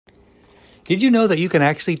Did you know that you can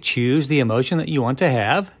actually choose the emotion that you want to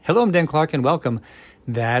have? Hello, I'm Dan Clark and welcome.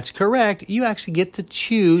 That's correct. You actually get to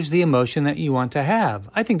choose the emotion that you want to have.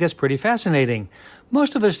 I think that's pretty fascinating.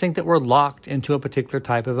 Most of us think that we're locked into a particular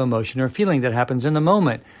type of emotion or feeling that happens in the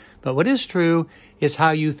moment. But what is true is how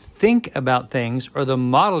you think about things or the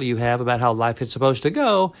model you have about how life is supposed to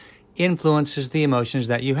go influences the emotions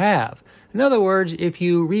that you have. In other words, if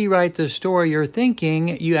you rewrite the story you're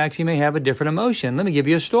thinking, you actually may have a different emotion. Let me give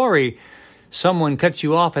you a story. Someone cuts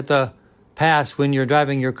you off at the pass when you're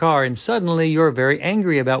driving your car, and suddenly you're very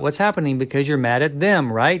angry about what's happening because you're mad at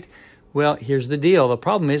them, right? Well, here's the deal. The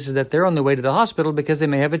problem is that they're on the way to the hospital because they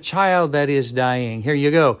may have a child that is dying. Here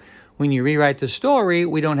you go. When you rewrite the story,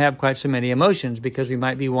 we don't have quite so many emotions because we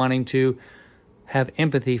might be wanting to have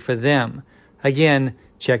empathy for them. Again,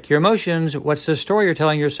 check your emotions. What's the story you're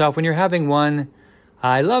telling yourself when you're having one?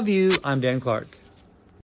 I love you. I'm Dan Clark.